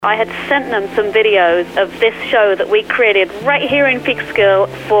I had sent them some videos of this show that we created right here in Peekskill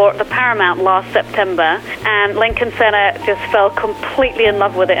for the Paramount last September, and Lincoln Center just fell completely in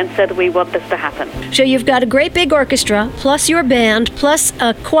love with it and said, we want this to happen. So you've got a great big orchestra, plus your band, plus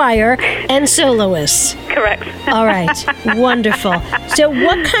a choir and soloists. Correct. All right. Wonderful. So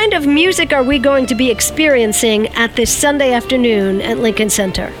what kind of music are we going to be experiencing at this Sunday afternoon at Lincoln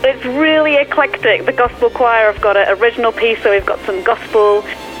Center? It's really eclectic. The gospel choir have got an original piece, so we've got some gospel.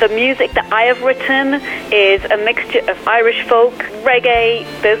 The music that I have written is a mixture of Irish folk, reggae,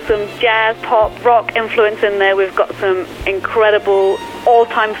 there's some jazz, pop, rock influence in there. We've got some incredible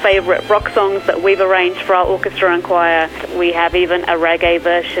all-time favorite rock songs that we've arranged for our orchestra and choir. We have even a reggae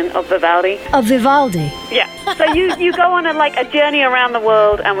version of Vivaldi. Of Vivaldi? Yeah. So you go on a journey around the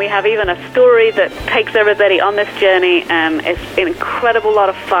world, and we have even a story that takes everybody on this journey. It's an incredible lot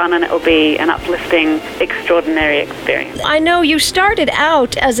of fun, and it'll be an uplifting, extraordinary experience. I know you started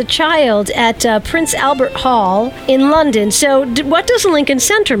out as a child at Prince Albert Hall in London. So what does Lincoln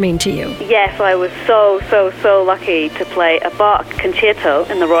Center mean to you? Yes, I was so lucky to play a Bach concerto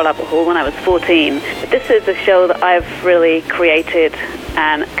in the Royal Albert Hall when I was 14. But this is a show that I've really created,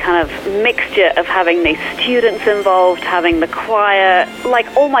 and kind of mixture of having the students involved, having the choir, like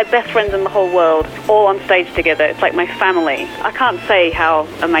all my best friends in the whole world, all on stage together. It's like my family. I can't say how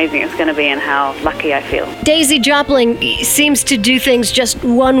amazing it's going to be and how lucky I feel. Daisy Jopling seems to do things just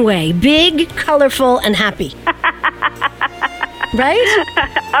one way: big, colorful, and happy. Right?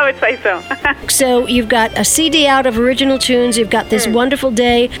 I would say so. So you've got a CD out of original tunes. You've got this wonderful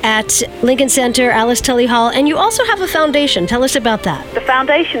day at Lincoln Center, Alice Tully Hall, and you also have a foundation. Tell us about that. The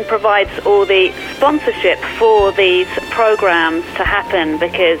foundation provides all the sponsorship for these programs to happen,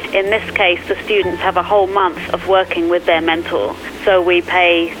 because in this case, the students have a whole month of working with their mentor. So we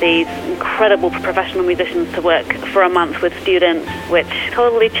pay these incredible professional musicians to work for a month with students, which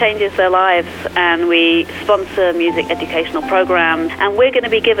totally changes their lives. And we sponsor music educational programs. And we're going to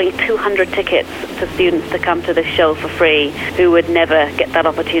be giving 200 tickets to students to come to this show for free who would never get that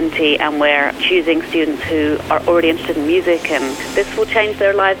opportunity. And we're choosing students who are already interested in music, and this will change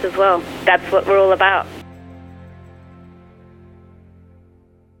their lives as well. That's what we're all about.